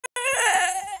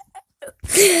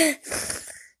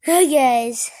Hi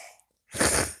guys.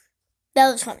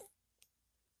 That was funny.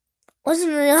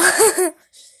 Wasn't real.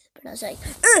 But I was like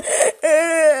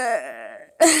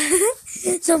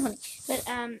so funny. But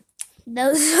that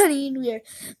was funny and weird.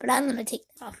 But I'm gonna take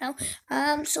that off now.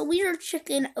 So we are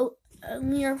checking out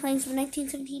we are playing some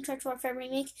 1917 Trench Warfare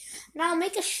remake. And I'll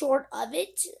make a short of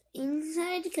it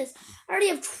inside because I already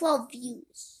have 12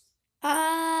 views.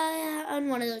 On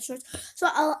one of those shorts. So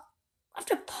I'll have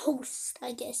to post,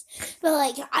 I guess. But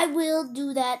like I will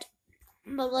do that.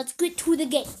 But let's get to the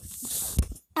game.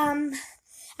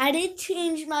 I did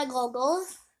change my logo,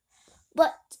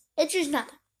 but it's just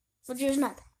nothing.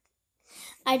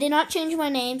 I did not change my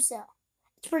name, so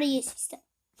it's pretty easy still.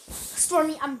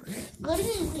 Stormy, I'm letting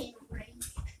you in.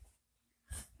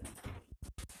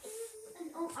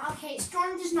 Oh, okay,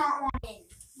 Storm does not want in.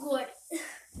 Good.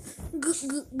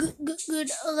 Good.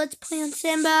 Let's play on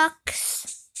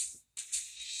Sandbox.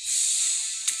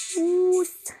 Ooh.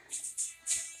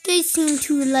 They seem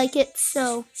to like it,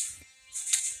 so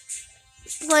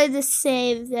play the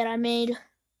save that I made.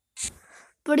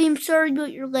 Buddy, I'm sorry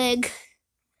about your leg.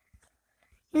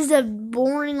 This is a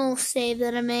boring little save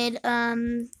that I made.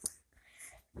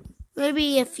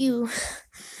 Maybe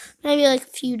like a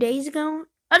few days ago.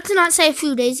 Let's not say a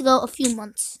few days ago, a few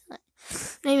months.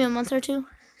 Maybe a month or two.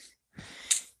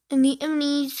 And the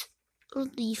enemies are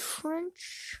the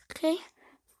French. Okay.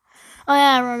 Oh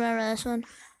yeah, I remember this one.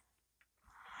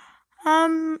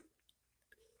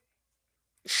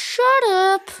 Shut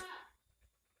up.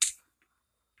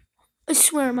 I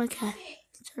swear my cat.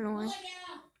 Turn away.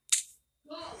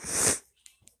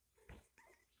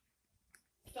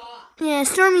 Yeah,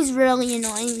 Stormy's really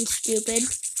annoying and stupid.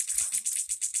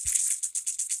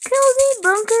 Kill the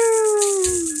bunker!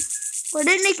 Well, I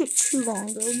didn't make it too long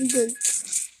though because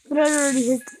it already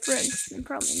hit the French. And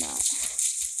probably not.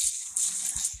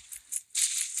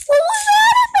 What was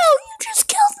that about? You just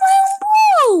killed my own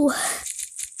bro!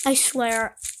 I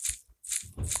swear.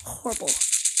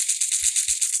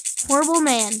 Horrible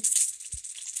man.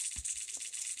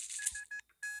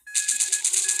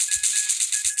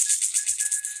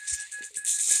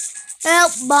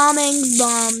 Help, bombs.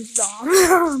 Don't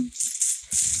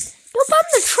bomb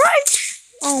the trench!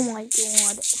 Oh my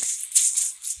god.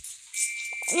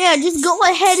 Yeah, just go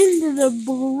ahead into the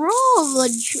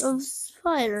barrage of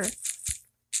fire.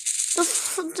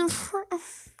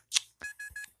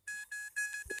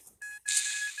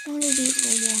 I want to be a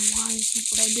little more wise with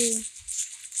what I do.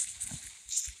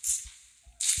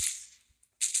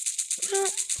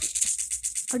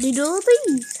 How do you do all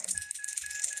these?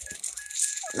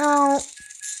 No,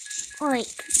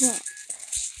 like that.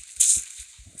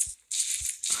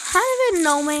 Kind of in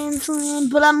no man's land,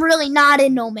 but I'm really not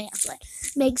in no man's land.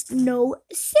 Makes no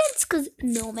sense because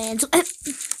no man's land.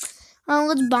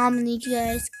 Let's bomb these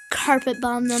guys. Carpet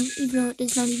bomb them, even though it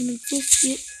does not even exist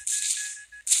yet.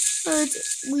 But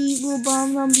we will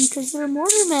bomb them because they're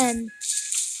mortarmen.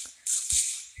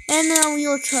 And then we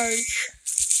will charge.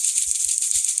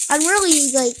 I'm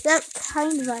really like that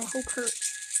kind of I hope hurts.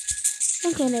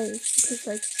 I think it is because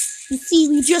like you see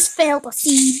we just failed a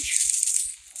siege.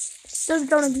 Those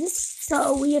don't exist,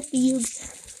 so we have to use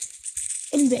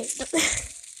invade.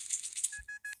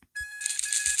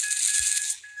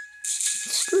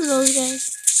 Screw those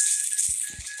guys.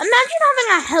 Imagine having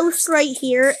a house right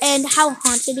here and how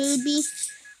haunted it would be.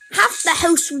 Half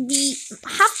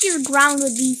your ground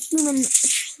would be human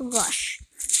slush.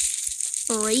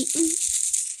 Right?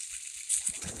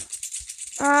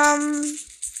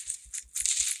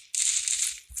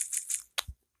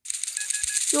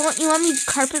 You want me to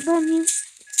carpet bomb you?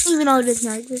 Even though it does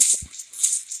not exist.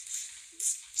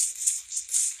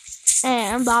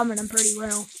 And I'm bombing them pretty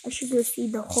well. I should go see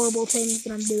the horrible things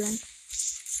that I'm doing.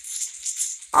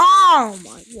 Oh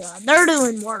my god, they're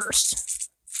doing worse.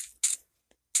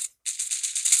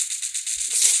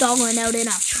 Stalling out in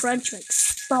a trench like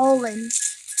Stalin.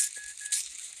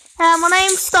 Hi, my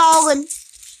name's Stalin.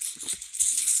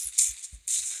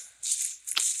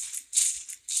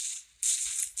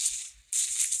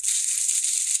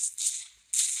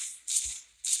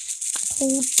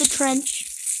 Hold the trench.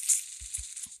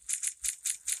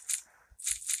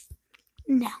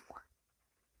 Now.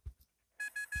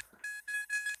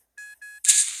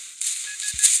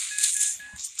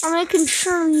 I'm making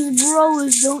sure these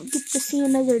bros don't get to see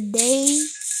another day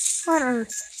on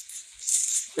Earth.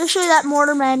 Especially that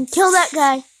mortarman. Kill that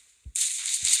guy.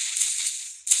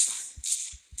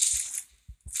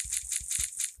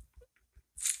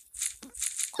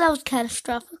 That was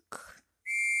catastrophic.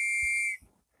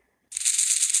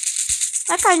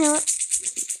 That guy knew it.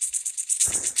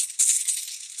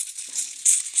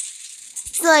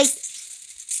 It's like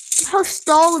How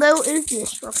stalled out is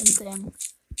this fucking thing?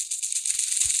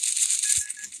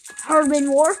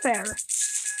 Urban Warfare.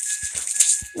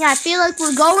 Yeah, I feel like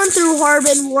we're going through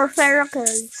Urban Warfare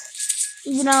because,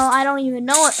 you know, I don't even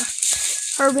know what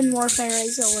Urban Warfare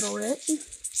is a little bit.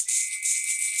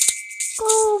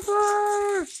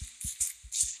 Over!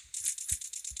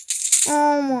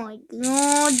 Oh my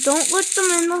god, don't let them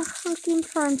in the fucking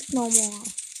trench no more.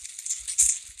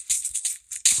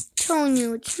 I'm telling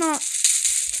you, it's not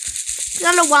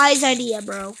a wise idea,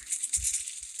 bro.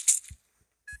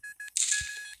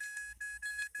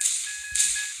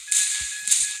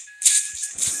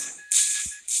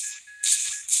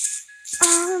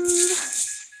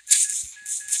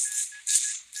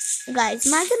 Guys,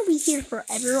 am I gonna be here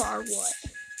forever or what?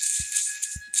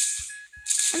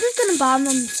 I'm just gonna bomb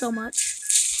them so much.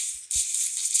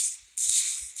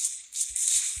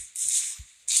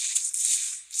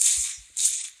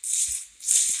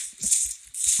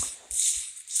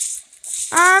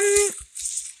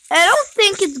 I don't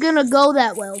think it's gonna go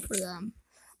that well for them.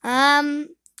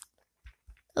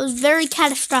 It was very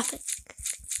catastrophic.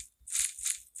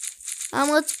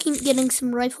 Let's keep getting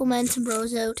some riflemen, some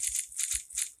bros out.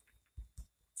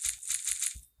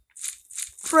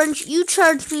 French, you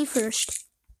charge me first.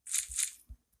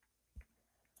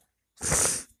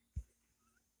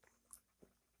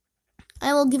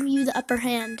 I will give you the upper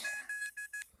hand.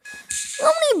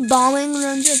 How many bombing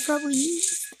runs I've probably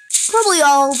used? Probably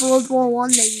all of World War I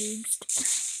they used.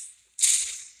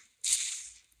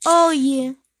 Oh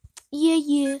yeah.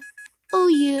 Yeah. Oh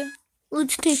yeah.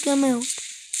 Let's take them out.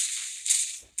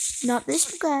 Not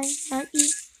this guy, not you.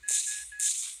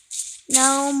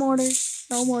 No mortars.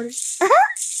 No mortars.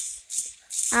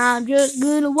 I'm just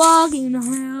gonna walk in the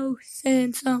house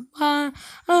and somehow,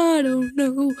 I don't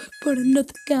know, but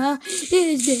another guy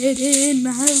is dead in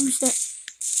my house.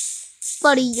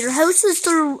 Buddy, your house is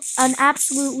through an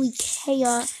absolutely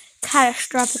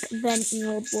catastrophic event in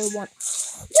World War I. What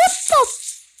the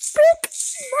frick?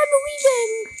 I'm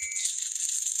leaving.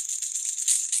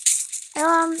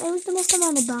 It was the most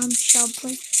amount of bombs shelled,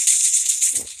 please.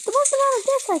 The most amount of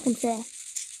deaths I can say.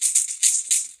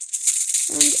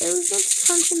 And it was just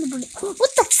crunching the brain.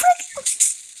 What the frick?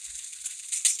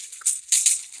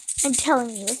 I'm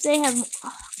telling you, if they have...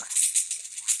 Oh,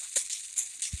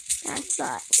 that's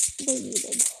what they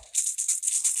needed.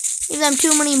 Give them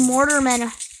too many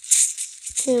mortarmen,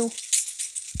 too.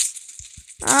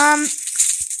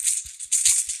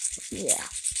 Yeah.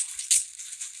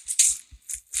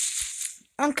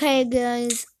 Okay,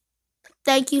 guys.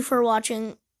 Thank you for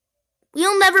watching.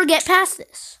 We'll never get past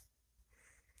this.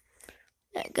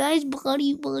 That guy's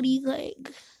bloody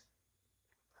leg.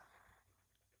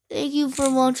 Thank you for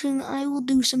watching. I will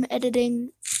do some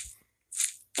editing.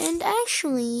 And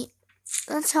actually,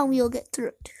 that's how we'll get through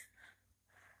it.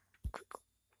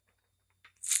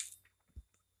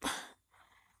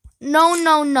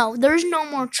 No. There's no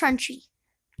more trench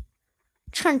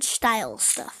style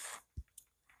stuff.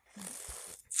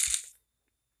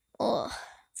 Oh.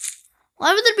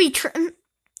 Why would there be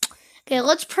Okay,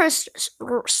 let's press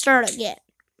start again.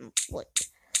 Wait.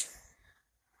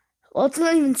 Well, it's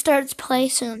not even start its play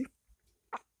soon.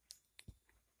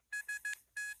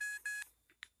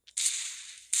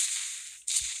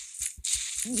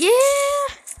 Yeah.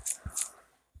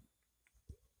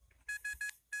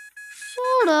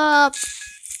 Shut up.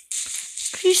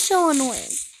 She's so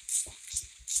annoying.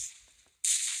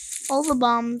 All the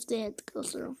bombs they had to go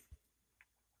through.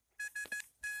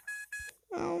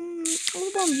 All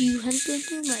the bombs you had to go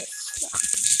through might suck.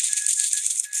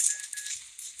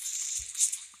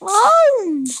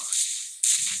 Oh!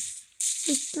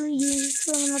 It's 3 years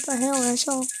coming up a hill, I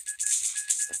saw.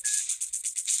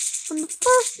 When the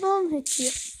first bomb hits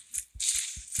you.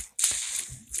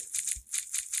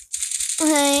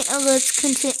 Okay, let's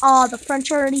continue. Oh, the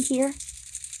French are already here.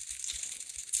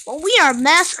 Well, we are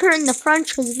massacring the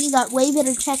French because we got way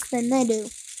better tech than they do.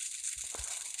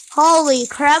 Holy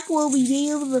crap, will we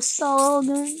be able to stall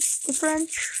against the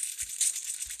French?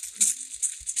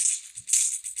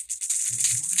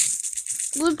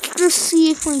 Let's just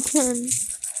see if we can.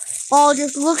 All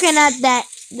just looking at that.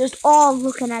 Just all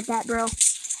looking at that, bro.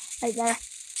 Right there.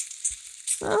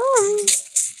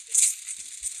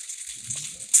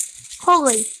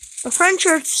 Holy. The French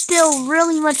are still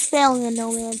really much failing in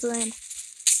No Man's Land.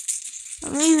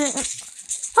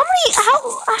 How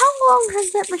long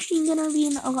has that machine gun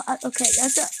been? Okay,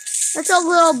 that's a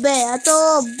little bit. That's a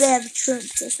little bit of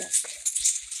truth, I think.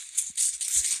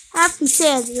 I have to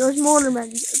say, those mortarmen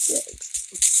are good.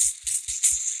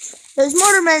 Those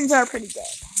mortarmen are pretty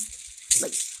good.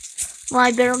 Like, well,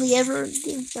 I barely ever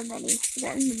give them any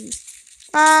enemies.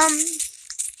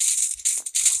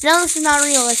 know this is not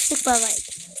realistic, but like,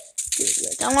 dude,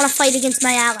 like I want to fight against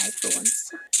my ally for once.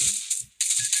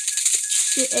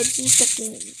 It's just a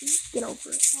game. Get over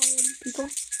it already, people.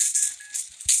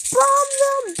 Bomb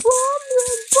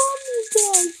you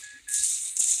guys.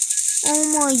 Oh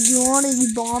my god,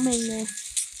 it's bombing me.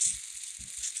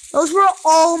 Those were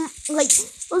all, like,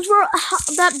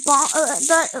 that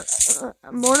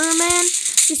mortar man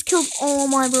just killed all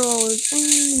my bros. Oh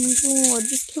my god,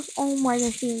 just killed all my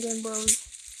machine gun bros.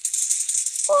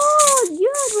 Oh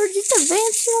god, we're just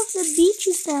advancing off the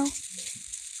beaches now.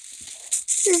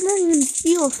 It doesn't even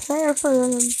feel fair for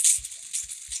them.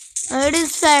 It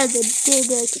is fair that they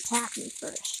like attack me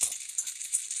first.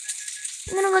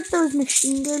 I'm gonna let those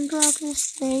machine gun rockets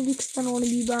stay because I don't want to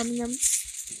be bombing them.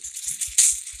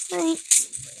 Right.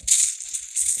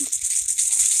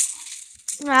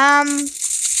 I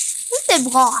think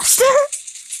they've lost.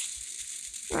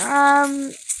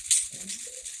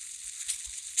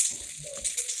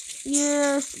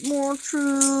 Yes, more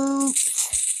troops.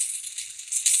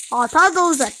 Oh, I thought there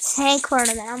was a tank part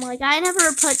of that. I'm like, I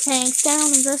never put tanks down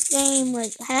in this game.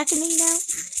 Like, hacking me now.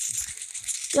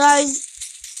 Guys,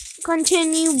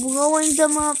 continue blowing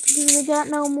them up. Do they got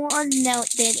no more? No,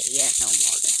 they didn't get no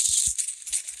more.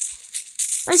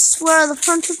 I swear, the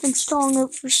French have been stalling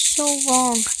out for so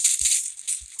long.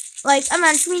 Like,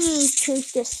 imagine these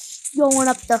troops just going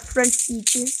up the French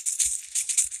beaches.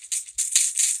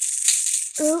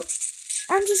 Oh,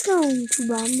 I'm just going to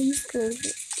bomb these because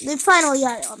they finally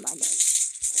got it on my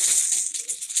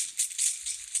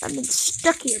nose. I've been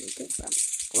stuck here because of them.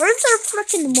 Where's their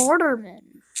frickin'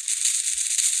 mortarmen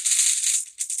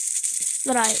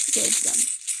that I gave them?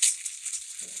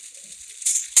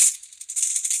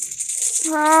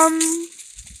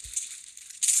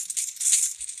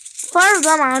 For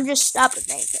them, I'll just stop at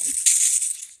anything.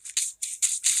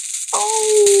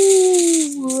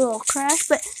 Oh, little crash,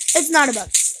 but it's not about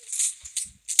it.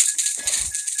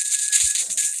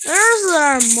 There's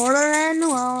our mortarman.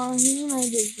 Well, he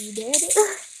might just be dead.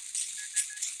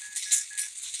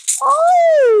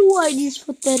 Oh, I just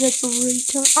put that at the right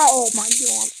time. Oh my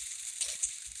god.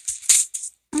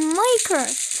 Maker,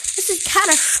 this is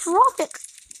catastrophic.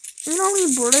 You know how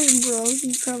many brothers and bros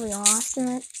you probably lost in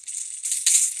it?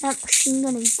 That machine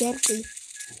gun is deadly.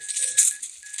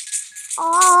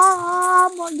 Oh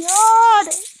my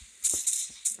god!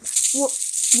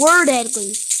 We're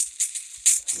deadly.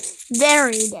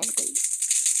 Very deadly.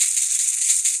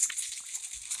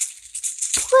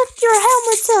 Put your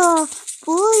helmets off,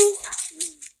 boys.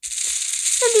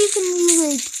 Maybe you can be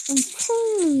like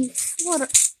insanely slaughter.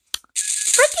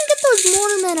 Freaking get those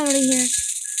mortarmen out of here.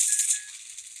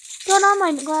 Got on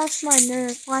my lost my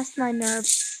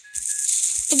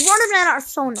nerves. The mortarmen are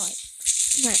so annoying.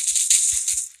 Right.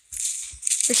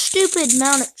 The stupid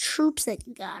amount of troops that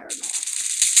you got are annoying.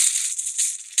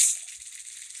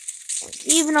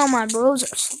 Even though my bros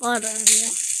are slaughtering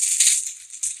you.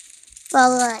 But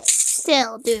like,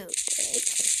 still, dude.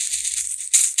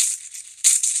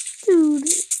 Dude.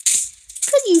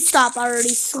 Could you stop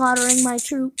already slaughtering my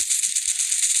troops?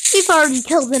 We've already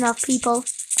killed enough people.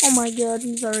 Oh my god,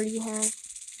 we've already had.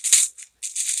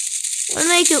 To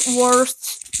make it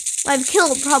worse, I've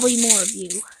killed probably more of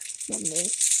you than me.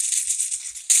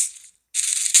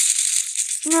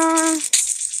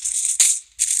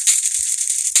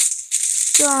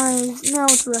 Guys, now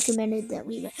it's recommended that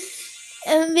we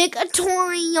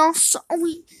victorious.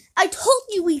 I told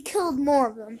you we killed more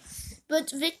of them,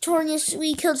 but victorious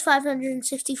we killed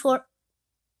 564.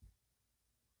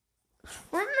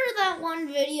 Remember that one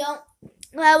video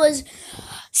that was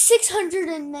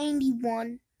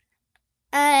 691,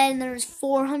 and there's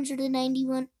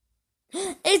 491.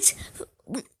 It's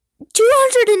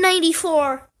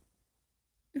 294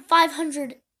 and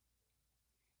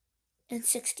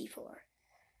 564.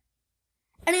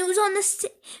 And it was on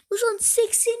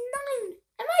 69.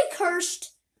 Am I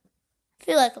cursed? I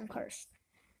feel like I'm cursed.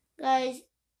 Guys,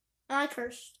 am I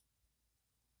cursed?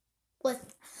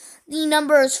 With the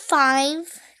numbers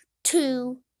 5,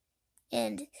 2,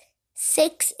 and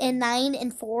 6, and 9,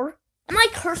 and 4. Am I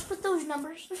cursed with those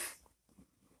numbers?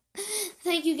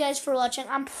 Thank you guys for watching.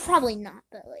 I'm probably not,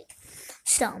 but like,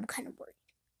 still, I'm kind of worried.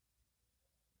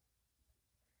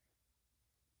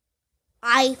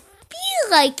 I feel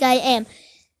like I am.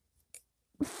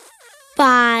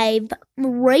 5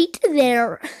 right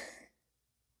there.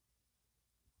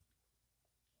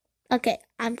 Okay,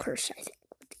 I'm cursed, I think,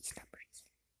 with these numbers.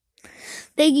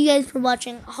 Thank you guys for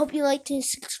watching. I hope you like to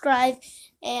subscribe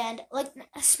and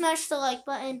smash the like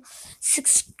button.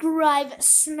 Subscribe,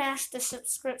 smash the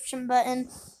subscription button.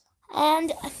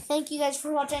 And thank you guys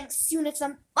for watching. See you next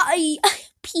time. Bye.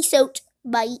 Peace out.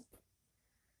 Bye.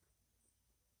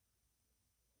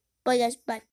 Bye, guys. Bye.